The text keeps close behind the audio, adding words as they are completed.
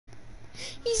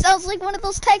He sounds like one of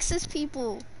those Texas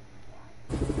people.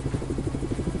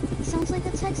 He sounds like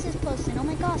a Texas person. Oh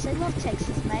my gosh, I love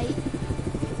Texas, mate.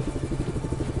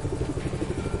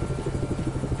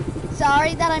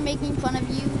 Sorry that I'm making fun of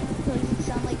you because you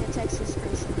sound like a Texas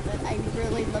person, but I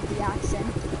really love the accent.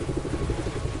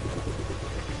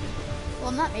 Well,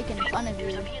 I'm not making fun of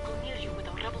you.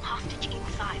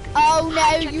 Oh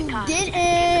no, you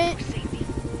didn't!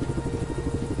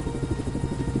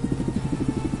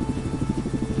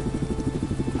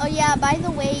 Oh yeah, by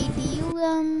the way, do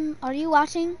you, are you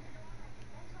watching?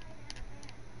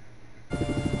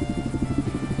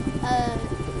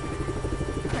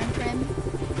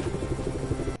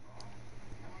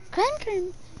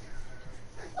 Crim.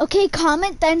 Okay,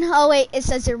 comment then. Oh wait, it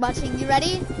says you're watching. You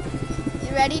ready?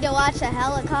 You ready to watch a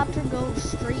helicopter go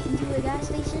straight into a gas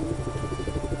station?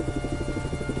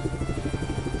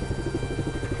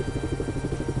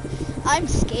 I'm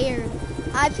scared.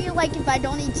 I feel like if I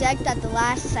don't eject at the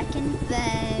last second,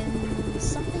 then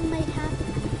something might happen.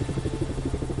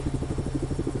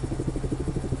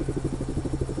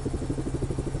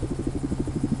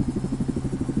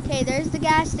 Okay, there's the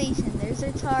gas station. There's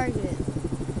our target.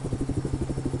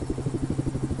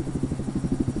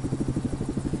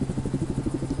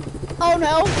 Oh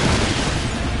no!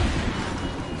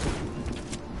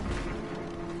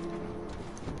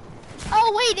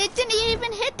 Oh wait, it didn't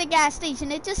even hit the gas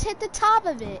station. It just hit the top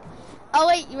of it. Oh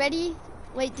wait, you ready?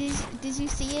 Wait, did you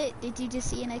see it? Did you just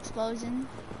see an explosion?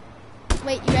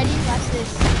 Wait, you ready? Watch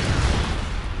this.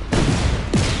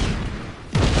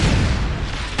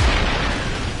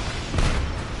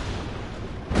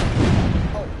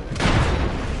 Oh.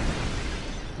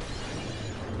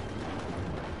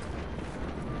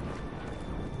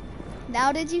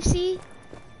 Now did you see?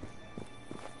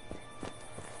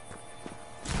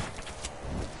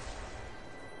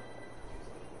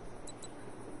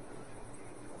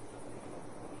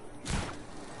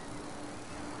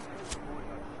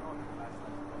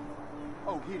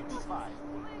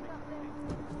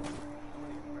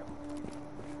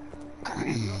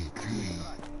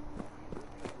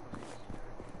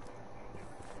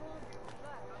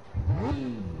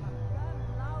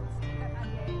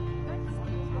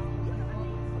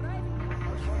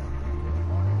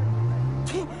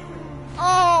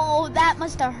 Oh, that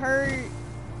must have hurt.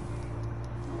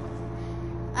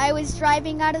 I was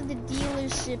driving out of the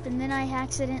dealership and then I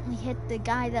accidentally hit the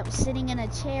guy that was sitting in a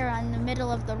chair on the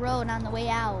middle of the road on the way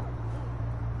out.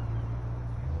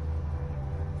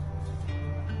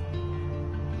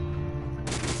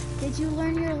 Did you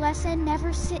learn your lesson?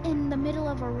 Never sit in the middle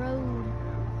of a road.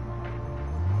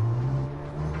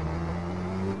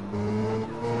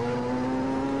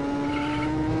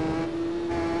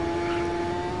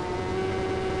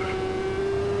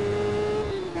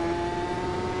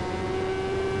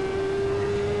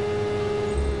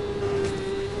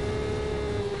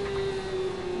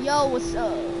 Yo, what's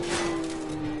up?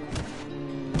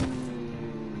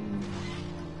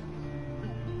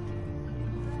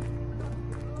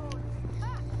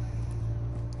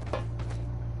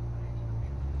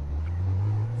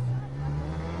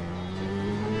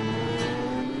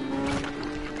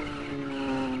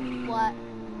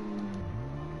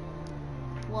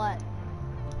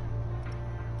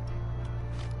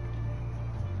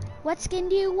 What skin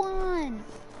do you want?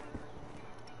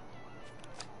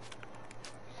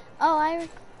 Oh, I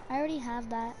already have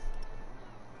that.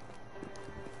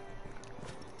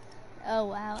 Oh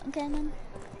wow, okay then.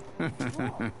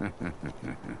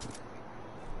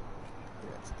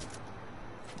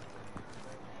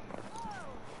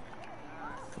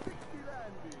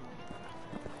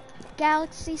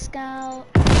 Galaxy Scout.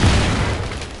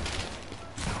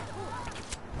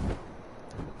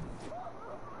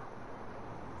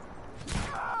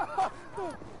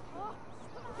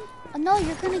 Oh, no,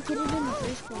 you're gonna get it in the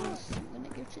first place. I'm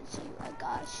gonna give it to you. I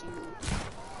got you.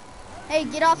 Hey,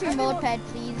 get off your moped,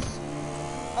 please.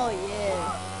 Oh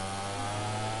yeah.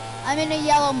 I'm in a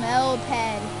yellow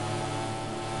moped.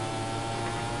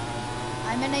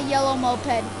 I'm in a yellow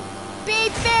moped.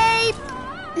 Beep beep.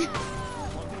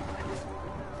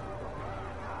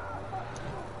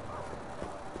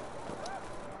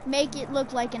 Make it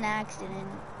look like an accident.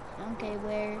 Okay,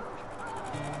 where?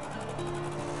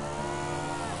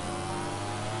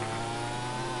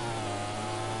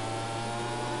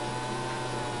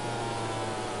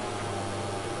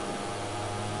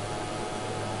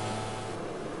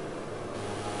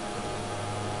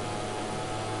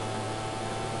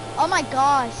 Oh my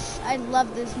gosh, I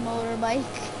love this motorbike.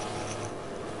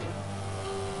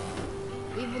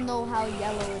 Even though how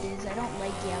yellow it is, I don't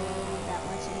like yellow that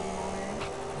much anymore.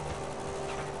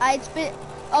 It's been,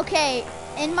 okay,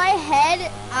 In my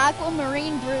head,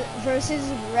 aquamarine versus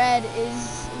red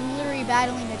is literally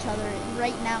battling each other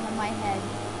right now in my head.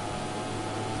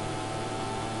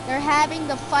 They're having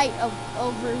the fight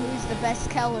over who's the best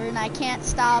color, and I can't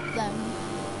stop them.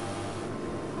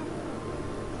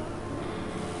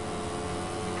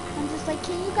 I'm just like,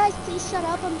 can you guys please shut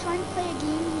up? I'm trying to play a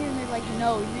game here, and they're like,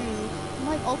 no, you. I'm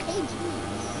like, okay, jeez.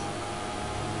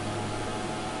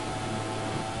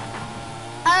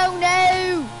 Oh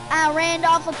no! I ran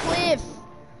off a cliff.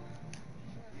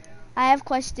 I have a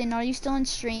question. Are you still in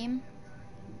stream?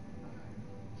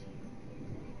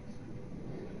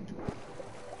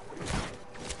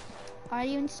 Are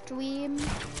you in stream?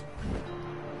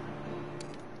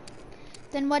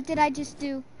 Then what did I just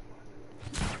do?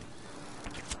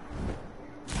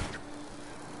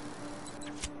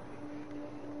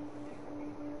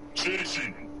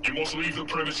 Citizen, you must leave the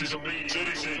premises immediately.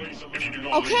 Citizen, if you do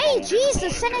not okay, leave, jeez, the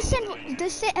citizen,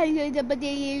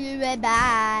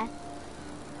 bye.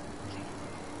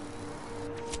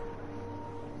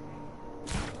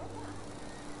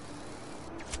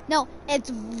 No,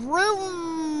 it's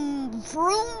vroom,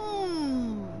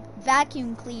 vroom,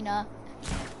 vacuum cleaner.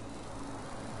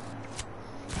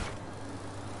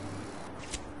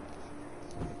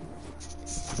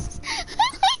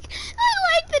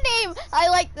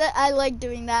 I like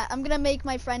doing that. I'm gonna make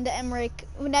my friend Emmerich.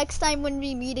 Next time when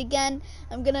we meet again,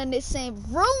 I'm gonna say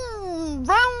vroom,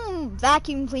 vroom,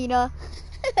 vacuum cleaner.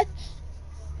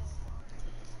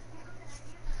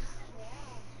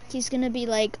 He's gonna be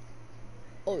like,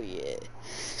 oh yeah.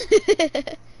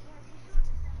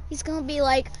 He's gonna be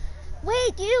like,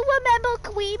 wait, do you remember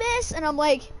Queebus? And I'm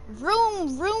like,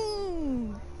 vroom,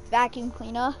 vroom, vacuum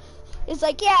cleaner. It's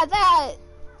like, yeah, that.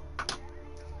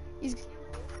 He's.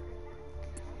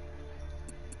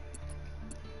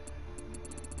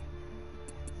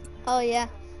 Oh yeah,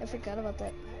 I forgot about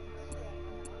that.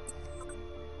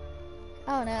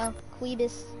 Oh no,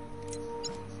 Queebus.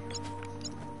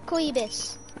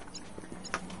 Queebus.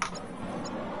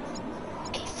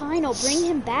 Okay, fine, I'll bring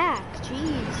him back.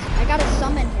 Jeez, I gotta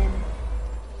summon him.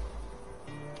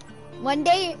 One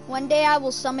day I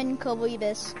will summon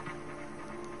Queebus.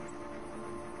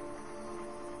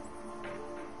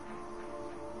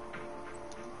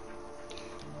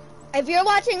 If you're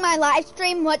watching my live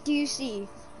stream, what do you see?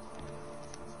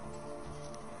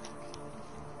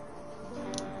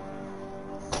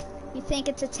 You think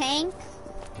it's a tank?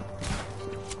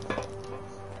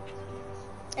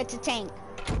 It's a tank.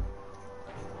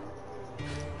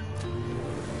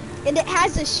 And it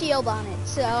has a shield on it,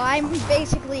 so I'm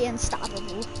basically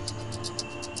unstoppable.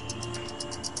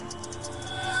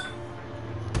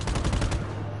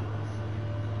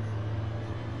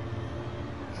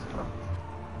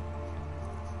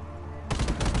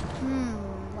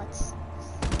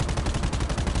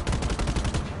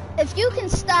 If you can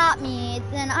stop me,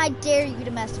 then I dare you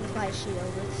to mess with my shield.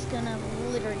 It's gonna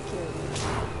literally kill you.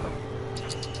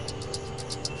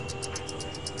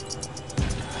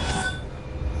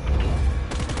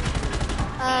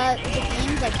 The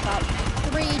game's like about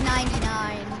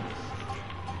 $3.99.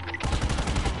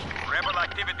 Rebel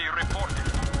activity reported.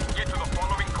 Get to the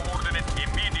following coordinates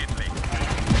immediately.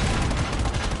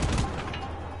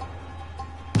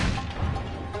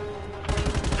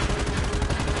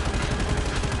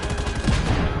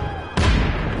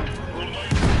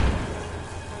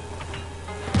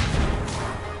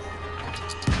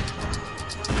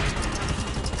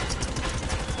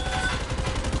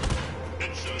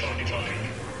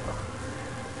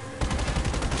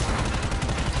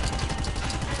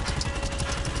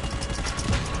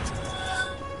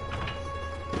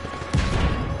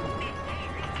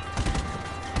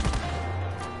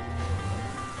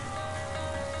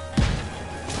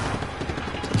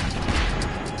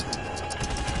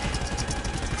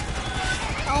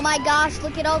 Oh my gosh,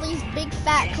 look at all these big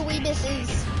fat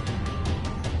Queebuses.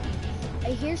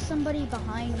 I hear somebody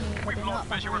behind me, but they're not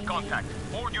behind me. Contact.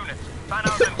 All units, fan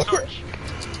out and search.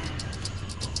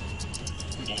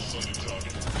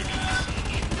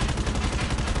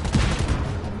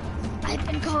 I've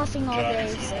been coughing all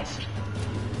day, so.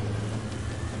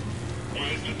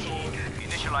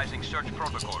 Initializing search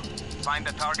protocol. Find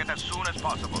the target as soon as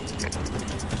possible.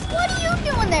 What are you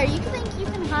doing there? You think you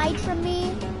can hide from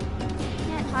me?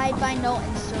 Can't hide by no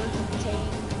insurgency.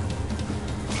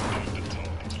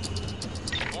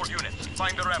 All units,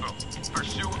 find the rebel.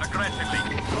 Pursue aggressively.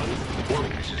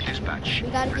 This is dispatch. We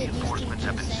gotta get used to Reinforcements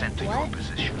have been sent to your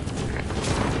position.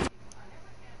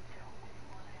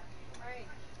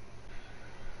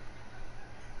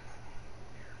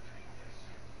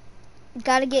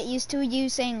 Gotta get used to you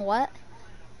saying what?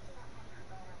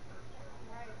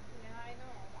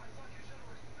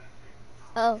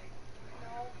 Oh.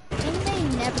 Maybe they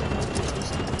never know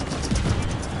this.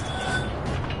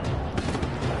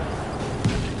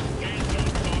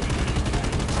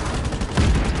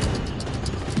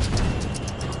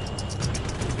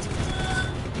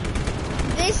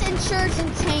 This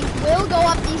insurgent tank will go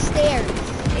up these stairs.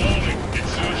 Warning,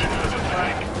 insurgent has a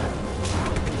tank.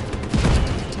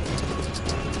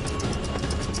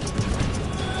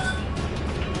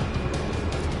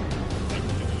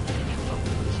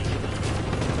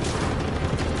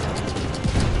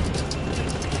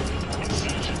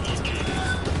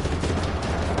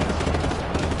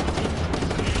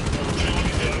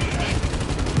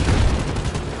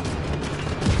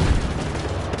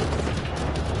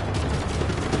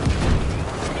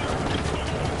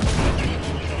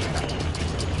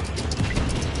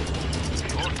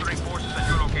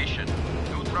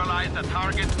 The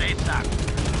target ASAP.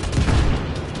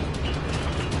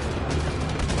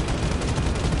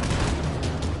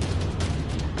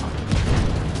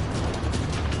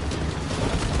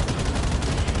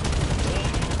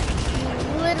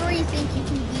 You literally think you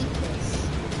can beat this.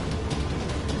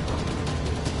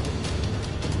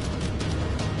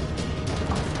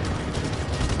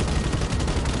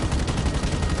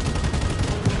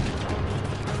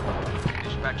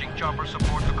 Dispatching chopper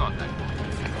support to contact.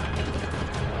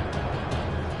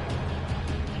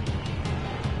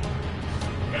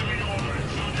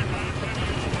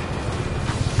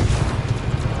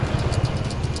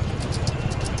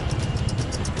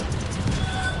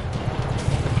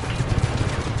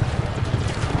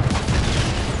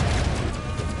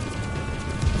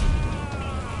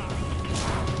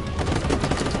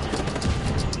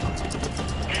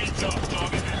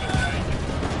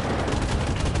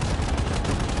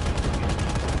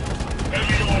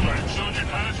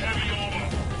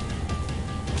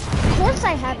 Of course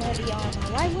I have heavy armor.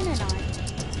 Why wouldn't I?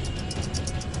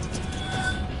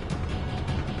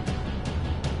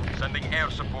 Sending air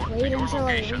support to Wait your until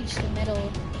I location. reach the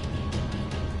middle.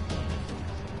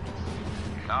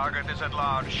 Target is at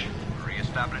large.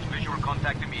 Re-establish visual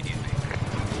contact immediately.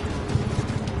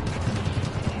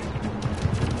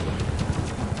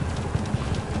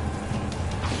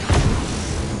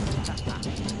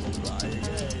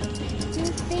 Do you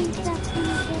think that's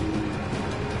gonna kill me?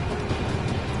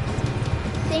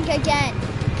 Think again,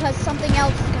 because something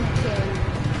else is gonna kill you.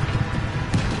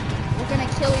 You're gonna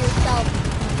kill yourself.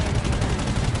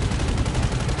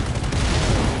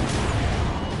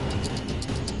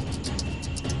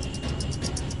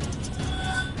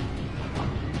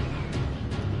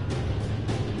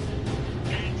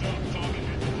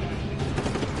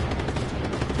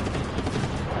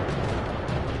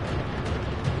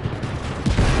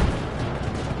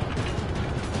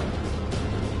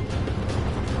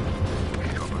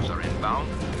 Choppers are inbound.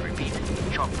 Repeat,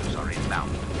 choppers are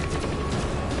inbound.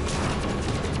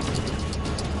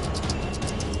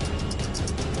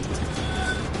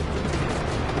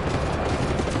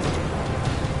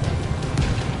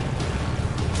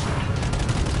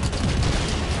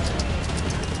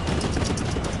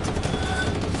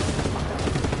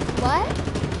 What?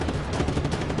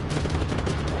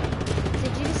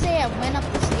 Did you say I went up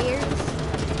the stairs?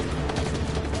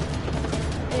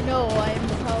 No, I am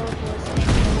the powerfulest man in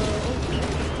the world.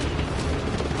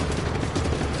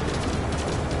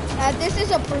 This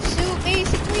is a pursuit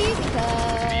basically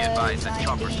because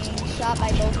I'm being shot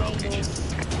by both angles.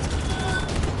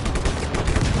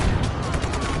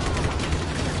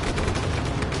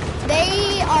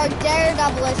 They are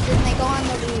daredevilists and they go on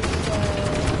the roof, so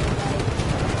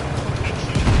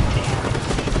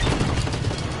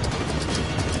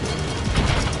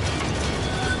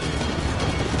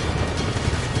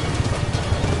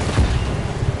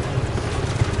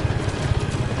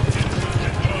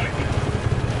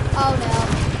oh no.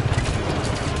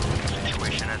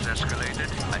 Situation has escalated.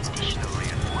 Additional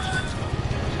reinforcements.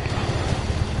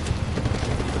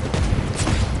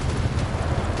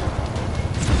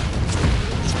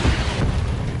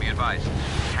 Be advised.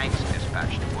 Tanks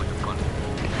dispatched to point of contact.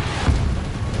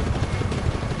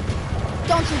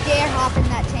 Don't you dare hop in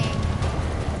that tank.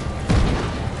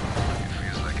 It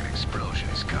feels like an explosion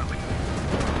is coming.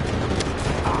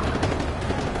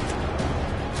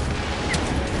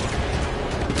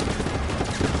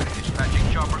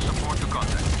 Dispatching chopper support to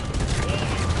contact.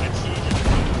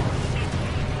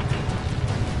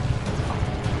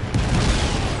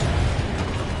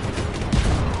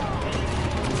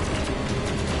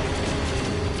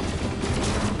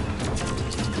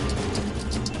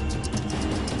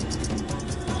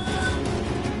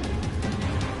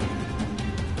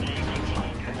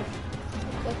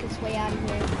 Look his way out of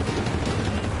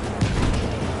here.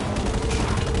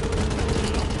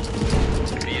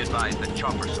 advised that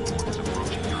chopper support is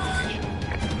approaching your location.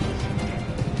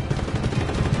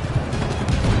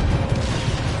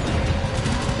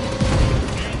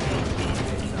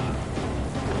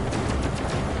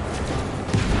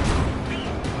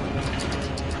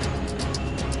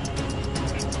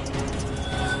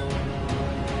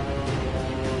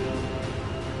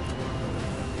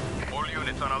 All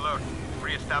units on alert.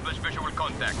 Re-establish visual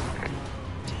contact.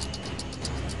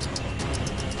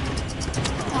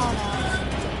 Oh no.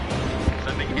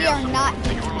 Sending We air are not support to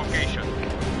doing your this. location.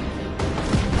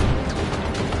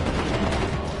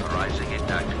 Authorizing a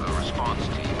tactical response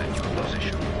team at your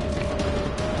position.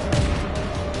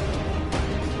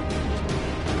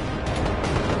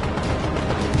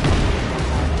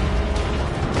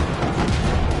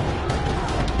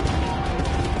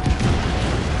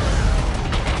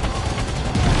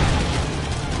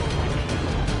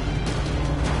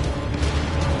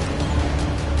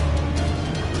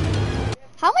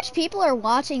 How much people are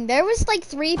watching? There was like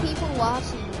 3 people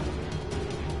watching.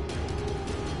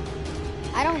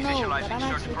 I don't know, but Initializing I'm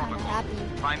search actually kind of protocol.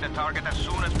 happy. Find the target as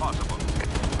soon as possible.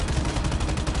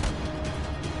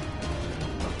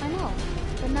 I know,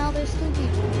 but now there's 2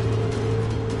 people.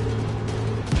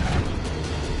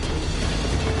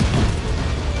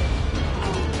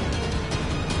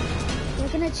 We're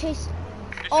gonna chase.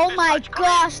 Oh my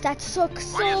gosh, that took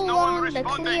so Why is no one long to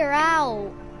responding? clear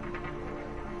out.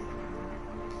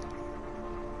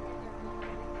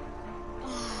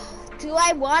 Do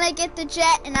I want to get the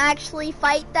jet and actually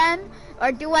fight them?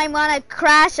 Or do I want to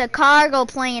crash a cargo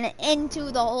plane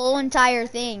into the whole entire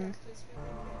thing?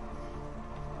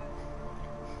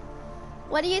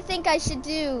 What do you think I should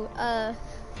do?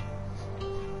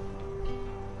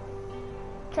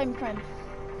 Prim.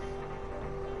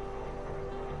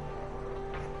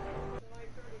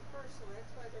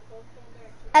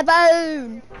 A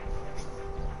bone!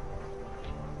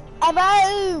 A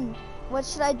bone! What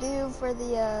should I do for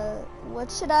the,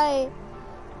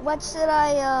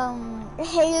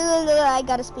 hey, I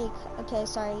gotta speak. Okay,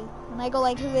 sorry. When I go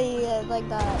like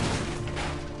that.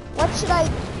 What should I...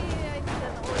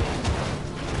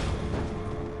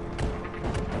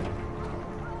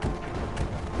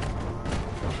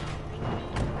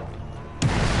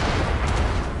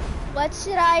 What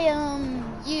should I,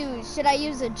 use? Should I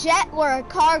use a jet or a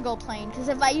cargo plane? Because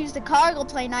if I use the cargo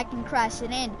plane, I can crash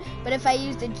it in. But if I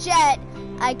use the jet,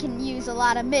 I can use a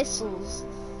lot of missiles.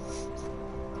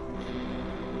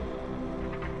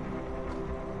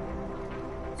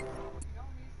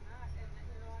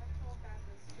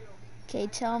 Okay,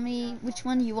 tell me which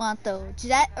one you want though.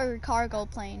 Jet or cargo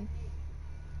plane?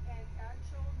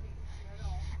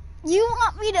 You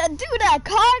want me to do that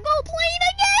cargo plane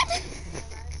again?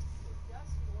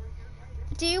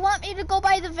 Do you want me to go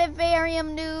by the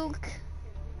vivarium nuke?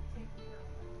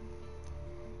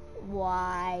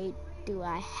 Why do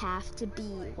I have to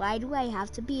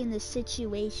be in this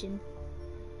situation?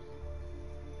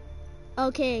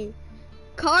 Okay,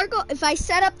 if I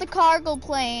set up the cargo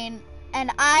plane and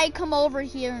I come over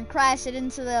here and crash it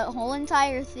into the whole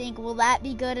entire thing, will that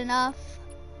be good enough?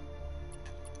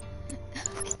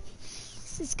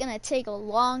 This is gonna take a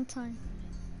long time.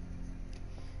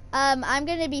 I'm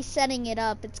gonna be setting it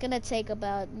up. It's gonna take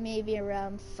about maybe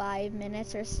around 5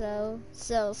 minutes or so.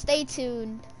 So stay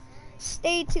tuned.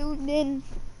 Stay tuned in.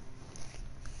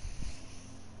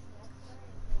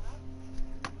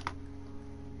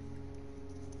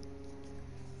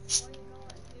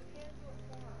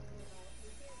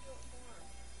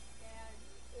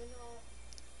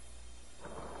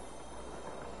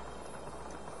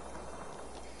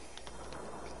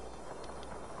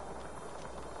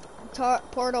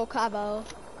 Porto Cabo.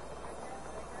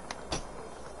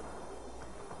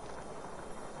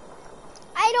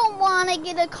 I don't want to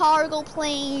get a cargo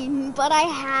plane, but I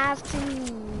have to.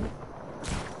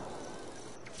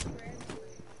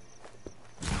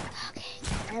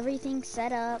 Okay, everything's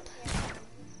set up.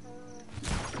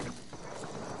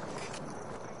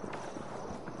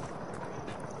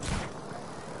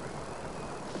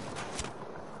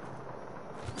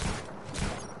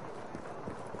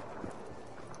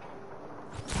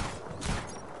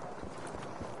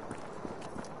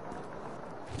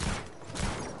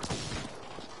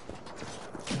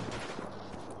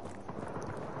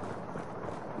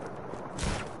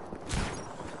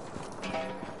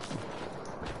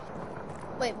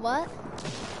 Wait, what?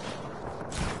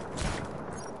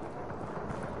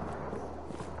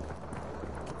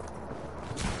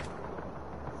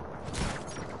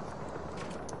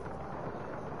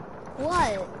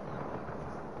 What?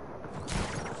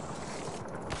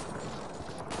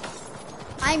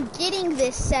 I'm getting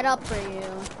this set up for you.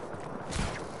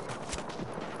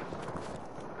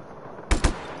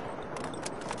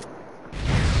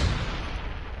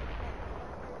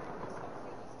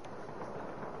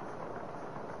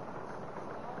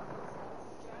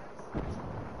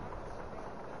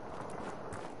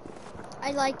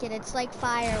 I like it. It's like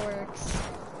fireworks.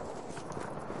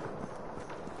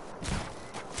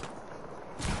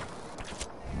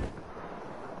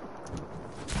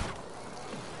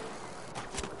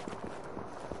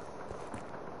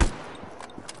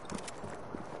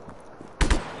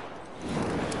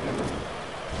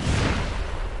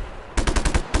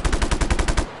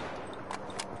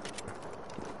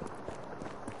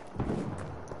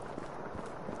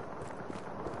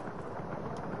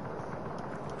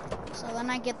 So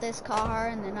then I get this car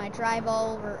and then I drive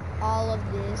over all of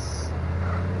this.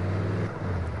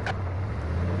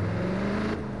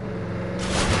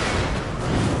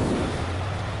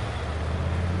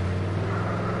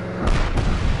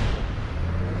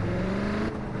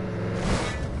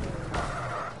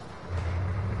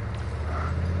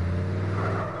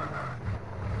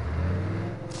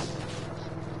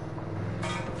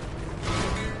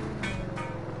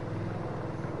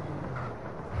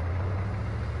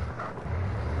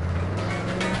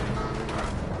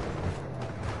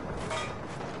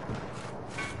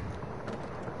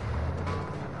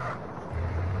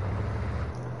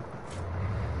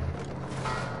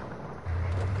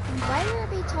 Why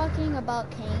were we talking about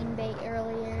cane bait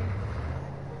earlier?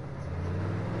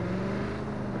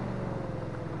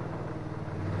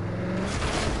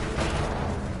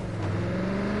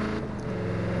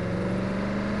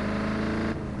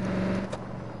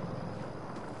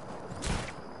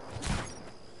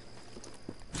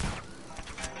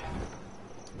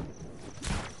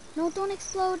 No, don't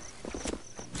explode.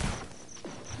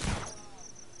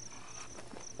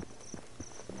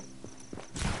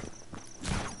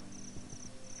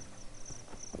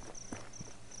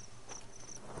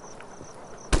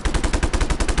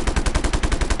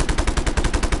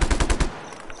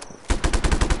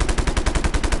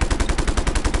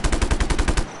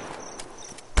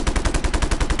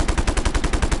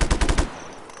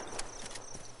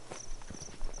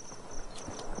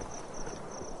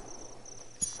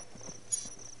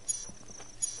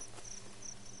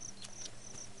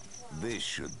 This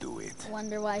should do it.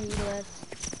 Wonder why he left.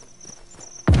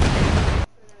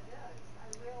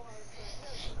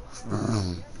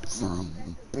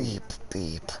 Beep,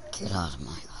 beep. Get out of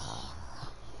my car.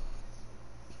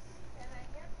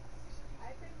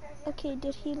 Okay,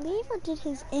 did he leave or did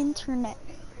his internet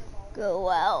go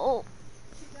out?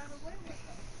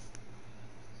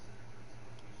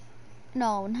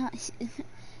 No, not.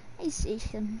 I say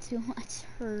him too much.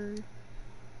 Her.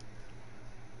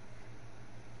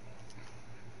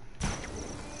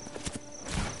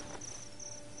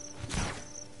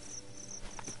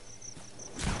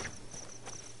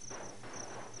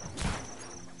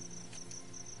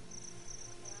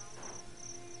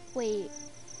 Wait.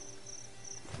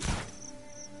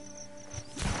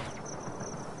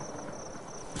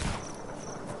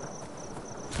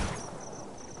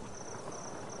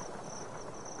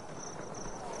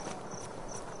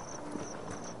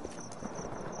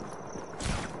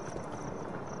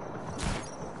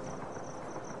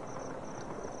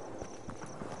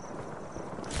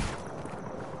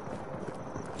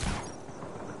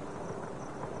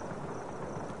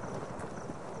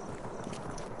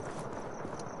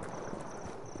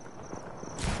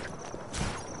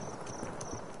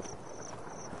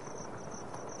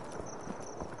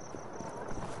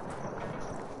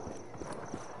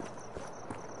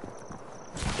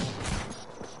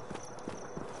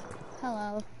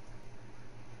 Hello.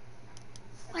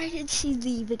 Why did she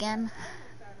leave again?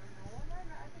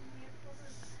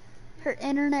 Her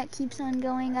internet keeps on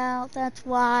going out, that's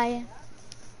why.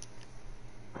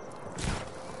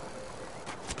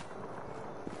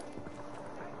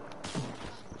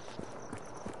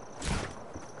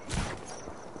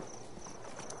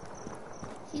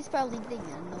 She's probably getting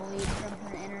annoyed from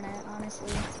her internet,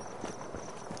 honestly.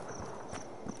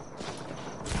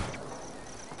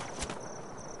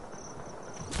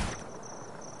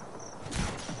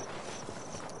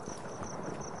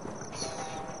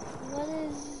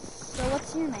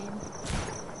 What's your name?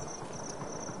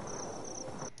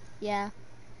 Yeah.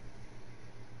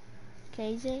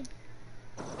 KJ?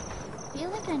 I feel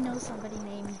like I know somebody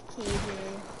named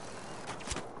KJ.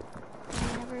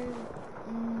 I never...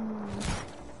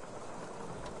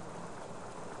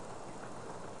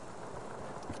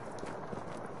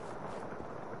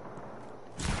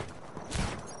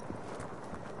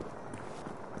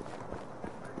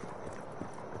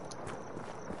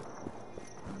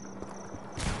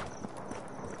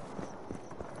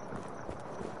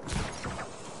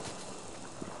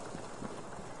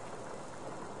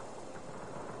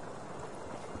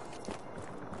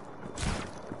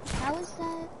 How is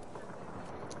that?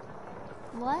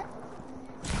 What?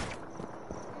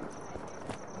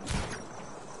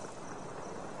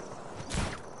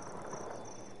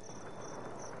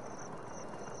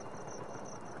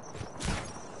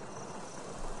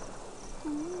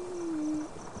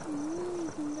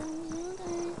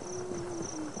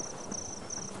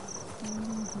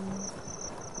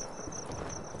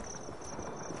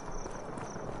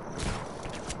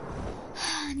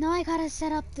 Now I gotta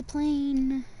set up the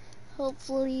plane.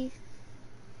 Hopefully.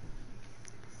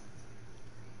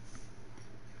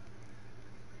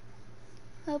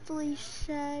 Hopefully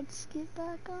Shads get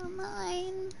back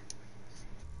online.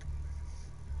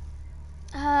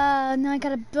 Now I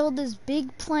gotta build this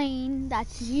big plane that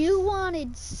you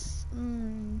wanted.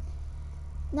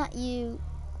 Not you.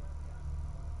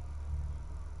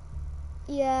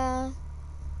 Yeah.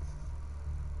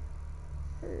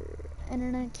 Her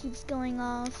internet keeps going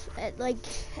off at like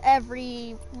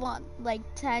every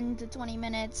 10 to 20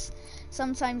 minutes.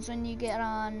 Sometimes when you get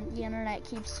on, the internet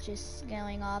keeps just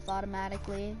going off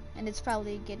automatically, and it's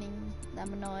probably getting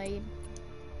them annoyed.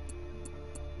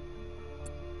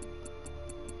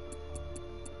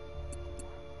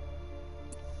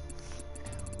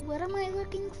 What am I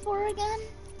looking for again?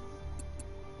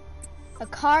 A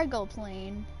cargo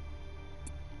plane.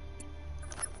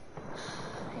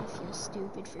 I feel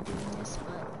stupid for doing this,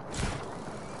 but...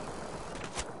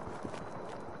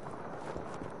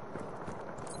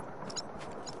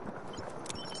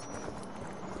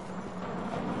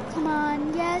 Come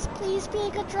on, yes, please be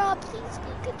a good drop, please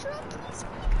be a good drop, please be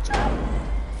a good drop.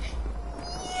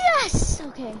 Yes!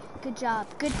 Okay, good job,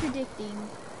 good predicting.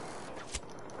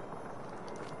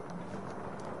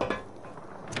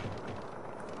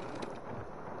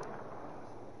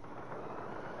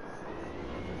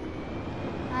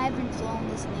 I haven't flown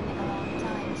this thing in a long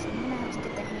time, so I'm gonna have to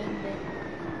get the hang of it.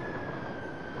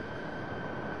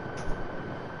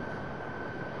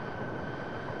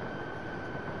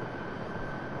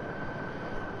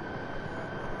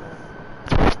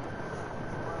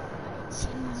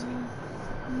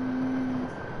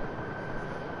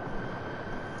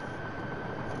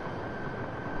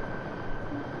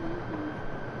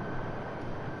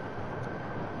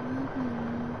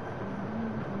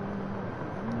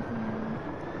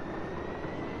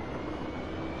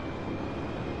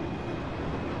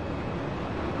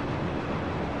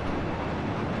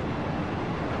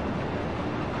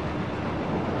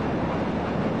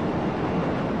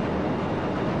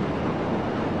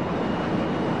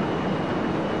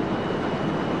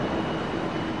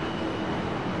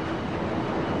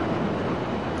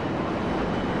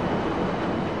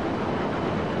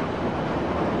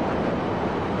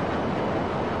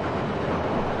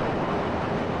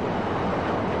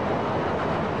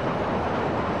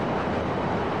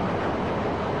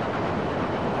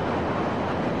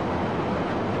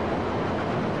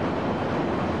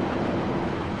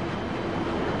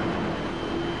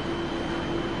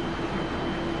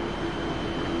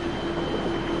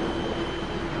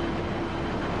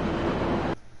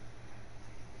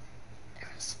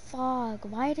 Fog.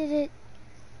 Why did it...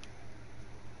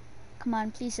 Come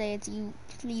on, please say it's you.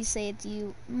 Please say it's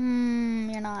you.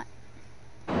 You're not.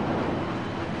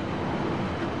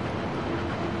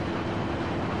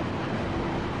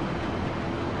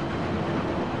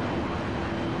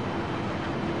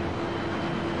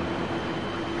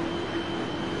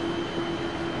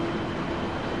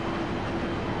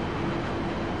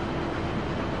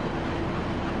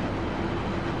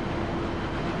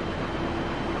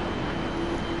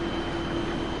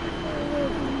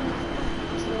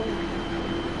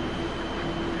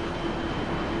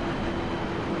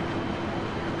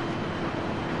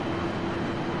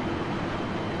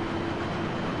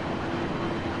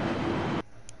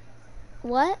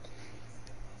 What?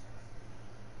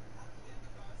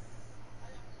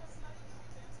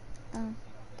 Oh,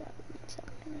 so.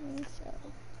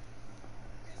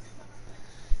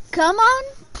 Come on,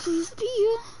 please be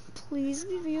you. Please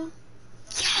be you.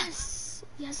 Yes,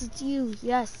 yes, it's you.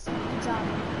 Yes, good job.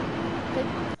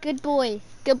 Good boy.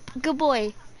 Good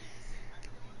boy.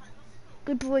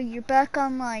 Good boy. You're back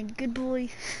online. Good boy.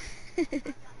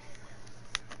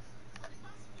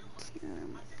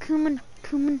 Come on.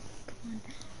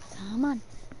 Come on.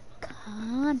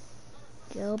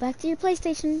 Go back to your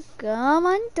PlayStation. Come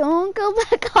on, don't go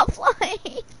back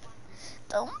offline.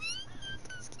 Don't.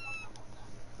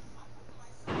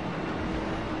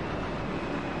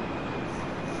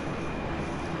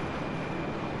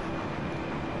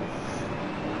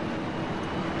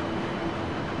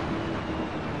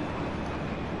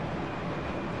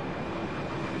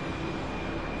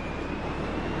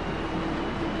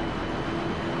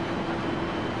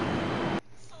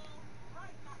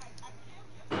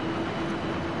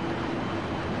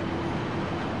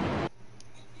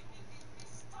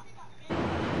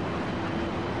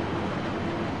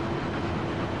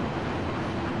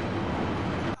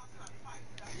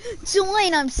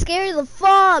 Join, I'm scared of the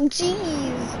fog,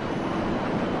 jeez.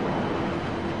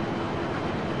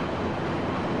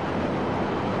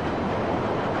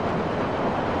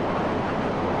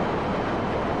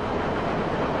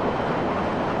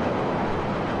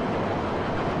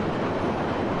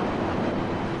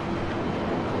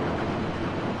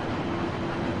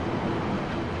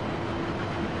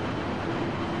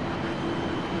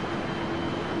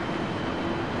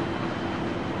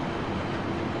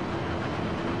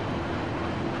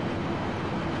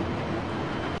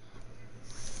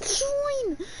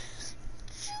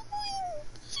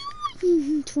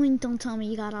 Twink, twink, don't tell me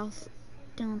you got off.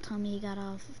 Don't tell me you got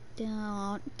off.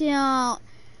 Don't.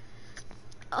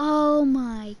 Oh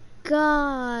my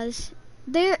gosh.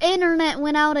 Their internet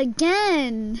went out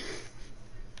again.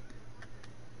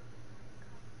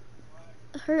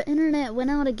 Her internet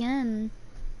went out again.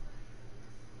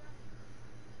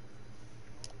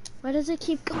 Why does it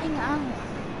keep going out?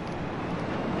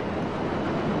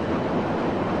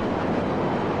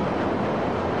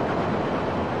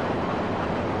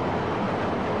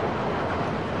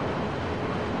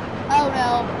 Oh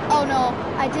no, oh no,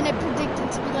 I didn't predict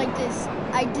it to be like this.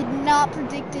 I did not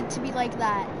predict it to be like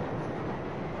that.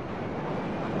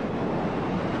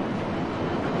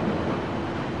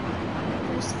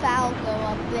 There's Falco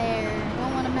up there.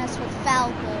 Don't want to mess with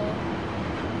Falco.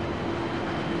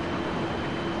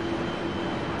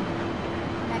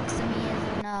 Next to me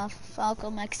is enough. Falco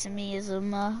next to me is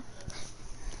enough.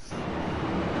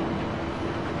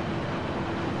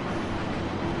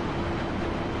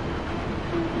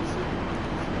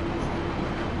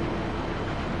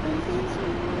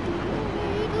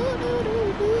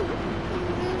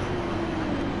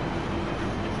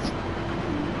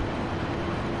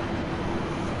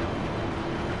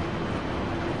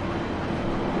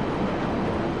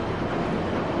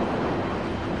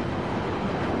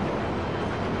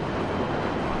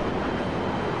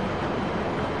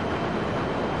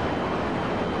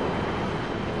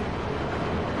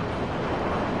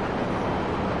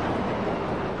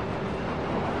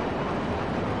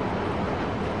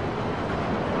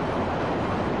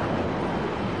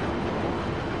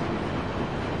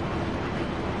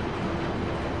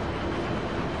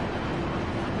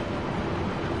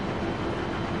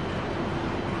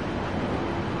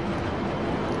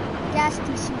 Gas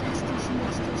station.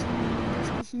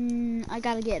 I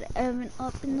gotta get Evan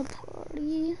up in the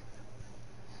party.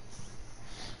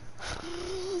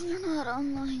 You're not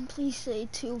online. Please say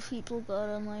 2 people got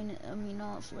online. I mean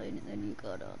offline, and then you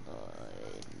got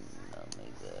online. Oh my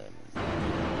god.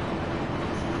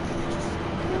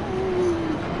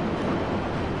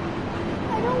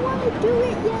 I don't want to do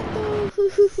it yet though.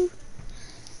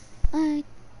 I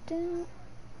don't.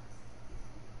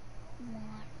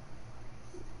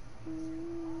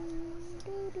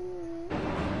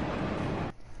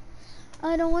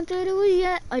 I don't want to do it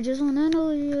yet. I just want to know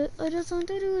it yet. I just want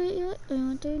to do it yet. I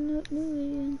want to do it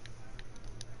yet.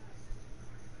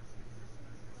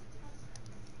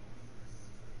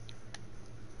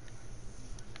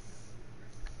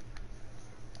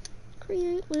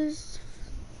 Create list.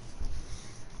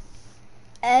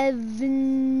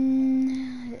 Evan.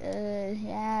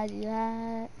 Yeah, do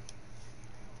that.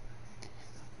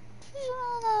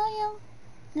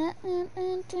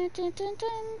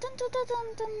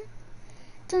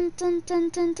 Dun dun dun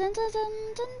dun dun dun dun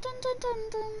dun dun dun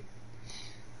dun.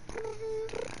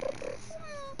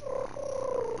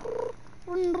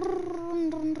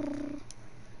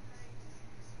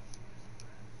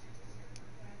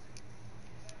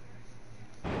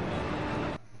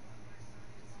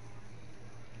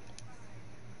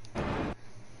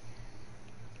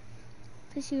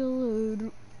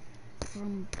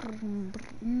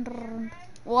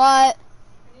 What?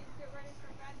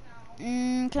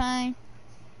 Okay.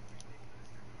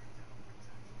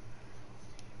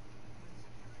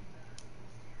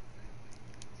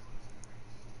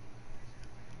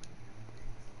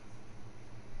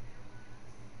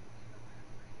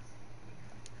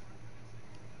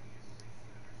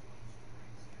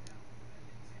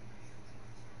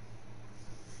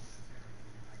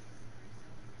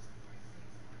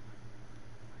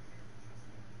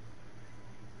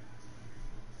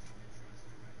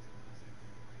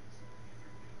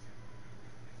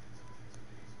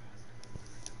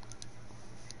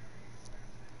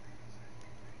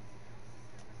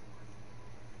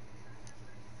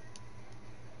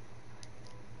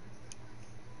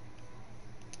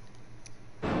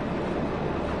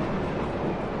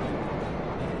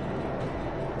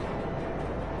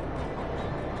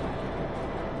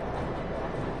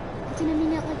 I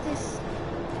mean it like this.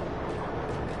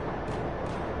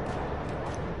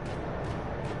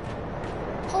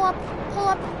 Pull up, pull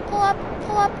up, pull up,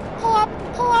 pull up, pull up,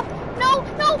 pull up. No,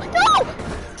 no, no!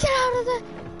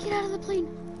 Get out of the plane.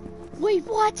 Wait,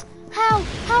 what? How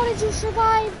did you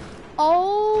survive?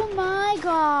 Oh my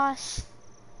gosh.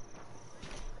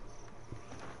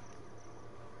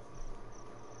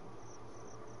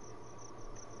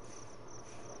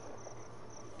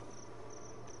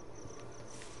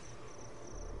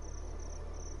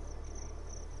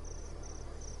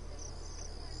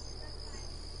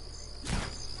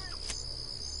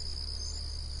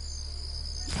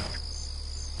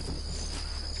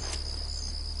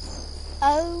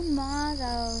 Oh Oh my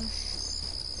gosh.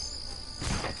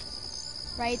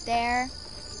 Right there.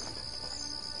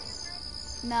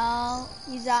 No,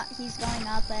 he's going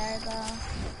out there though.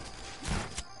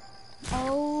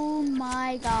 Oh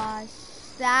my gosh.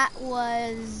 That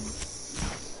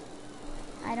was,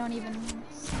 I don't even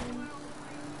see.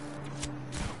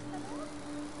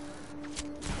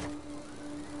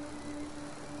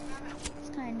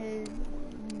 It's kind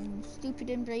of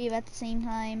stupid and brave at the same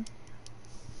time.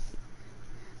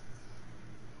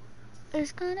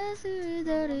 It's kind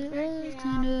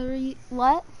of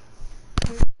what?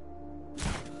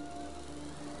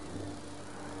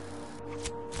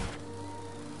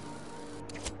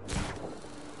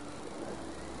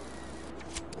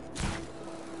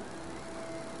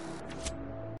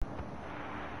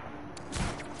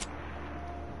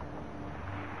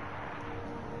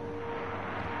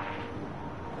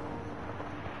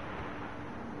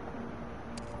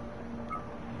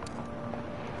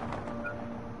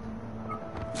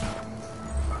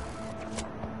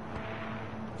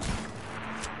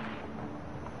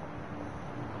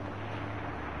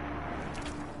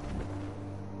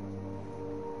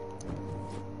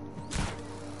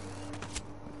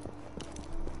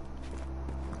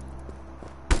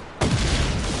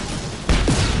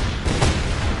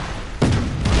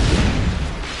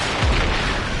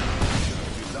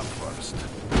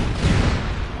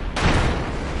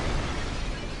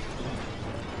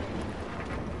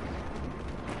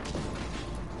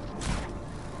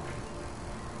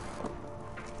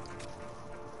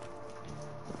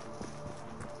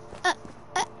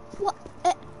 What?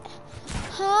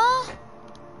 Huh?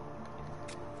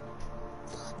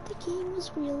 Thought the game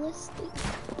was realistic.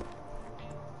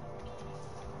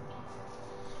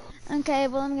 Okay,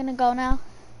 well, I'm gonna go now.